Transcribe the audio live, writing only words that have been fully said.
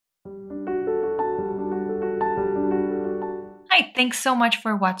Hi, thanks so much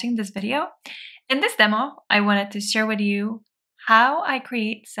for watching this video. In this demo, I wanted to share with you how I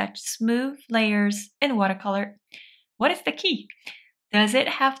create such smooth layers in watercolor. What is the key? Does it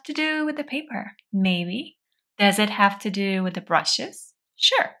have to do with the paper? Maybe. Does it have to do with the brushes?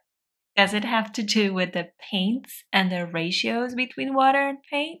 Sure. Does it have to do with the paints and the ratios between water and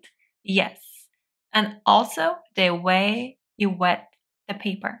paint? Yes. And also the way you wet the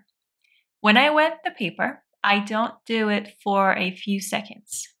paper. When I wet the paper, I don't do it for a few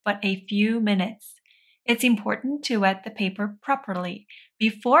seconds, but a few minutes. It's important to wet the paper properly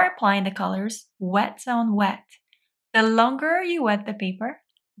before applying the colors wet on wet. The longer you wet the paper,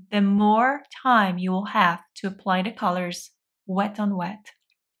 the more time you will have to apply the colors wet on wet.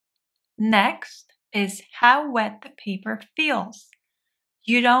 Next is how wet the paper feels.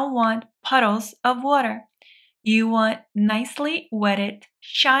 You don't want puddles of water. You want nicely wetted,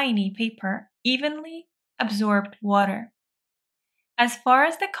 shiny paper, evenly absorbed water. As far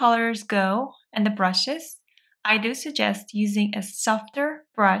as the colors go and the brushes, I do suggest using a softer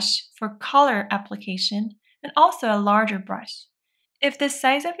brush for color application and also a larger brush. If the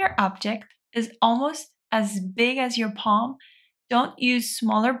size of your object is almost as big as your palm, don't use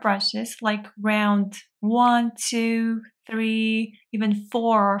smaller brushes like round 1, 2, 3, even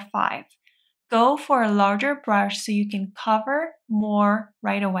 4 or 5. Go for a larger brush so you can cover more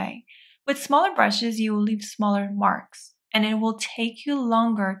right away. With smaller brushes, you will leave smaller marks, and it will take you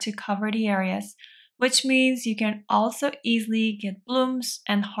longer to cover the areas, which means you can also easily get blooms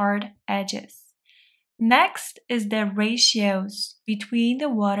and hard edges. Next is the ratios between the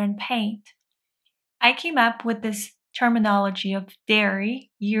water and paint. I came up with this terminology of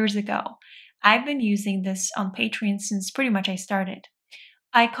dairy years ago. I've been using this on Patreon since pretty much I started.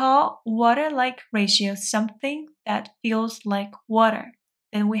 I call water-like ratio something that feels like water.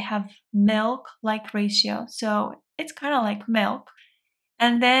 Then we have milk-like ratio, so it's kind of like milk.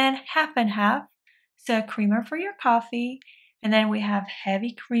 And then half and half, so a creamer for your coffee. And then we have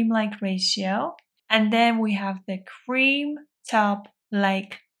heavy cream-like ratio. And then we have the cream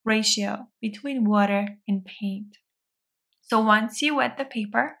top-like ratio between water and paint. So once you wet the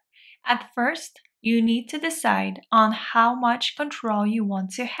paper, at first, you need to decide on how much control you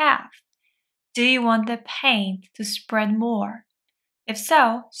want to have. Do you want the paint to spread more? If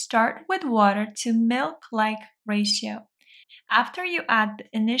so, start with water to milk-like ratio. After you add the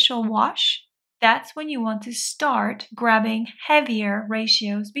initial wash, that's when you want to start grabbing heavier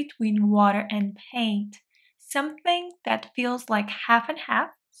ratios between water and paint. Something that feels like half and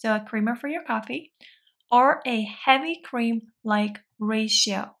half, so a creamer for your coffee, or a heavy cream-like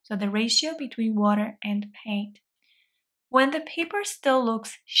ratio, so the ratio between water and paint. When the paper still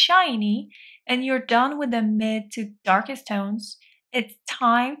looks shiny and you're done with the mid to darkest tones, it's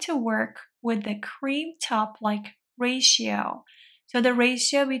time to work with the cream top-like ratio, so the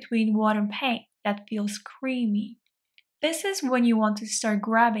ratio between water and paint that feels creamy. This is when you want to start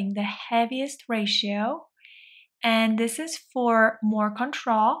grabbing the heaviest ratio, and this is for more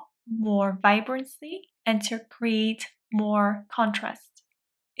control, more vibrancy, and to create more contrast.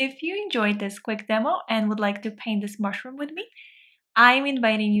 If you enjoyed this quick demo and would like to paint this mushroom with me, I'm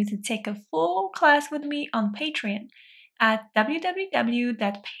inviting you to take a full class with me on Patreon at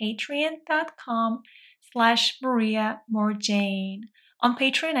www.patreon.com/MariaMorjane. On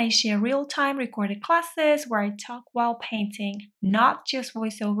Patreon, I share real-time recorded classes where I talk while painting, not just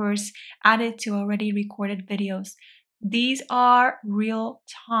voiceovers added to already recorded videos. These are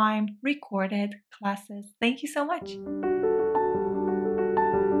real-time recorded classes. Thank you so much.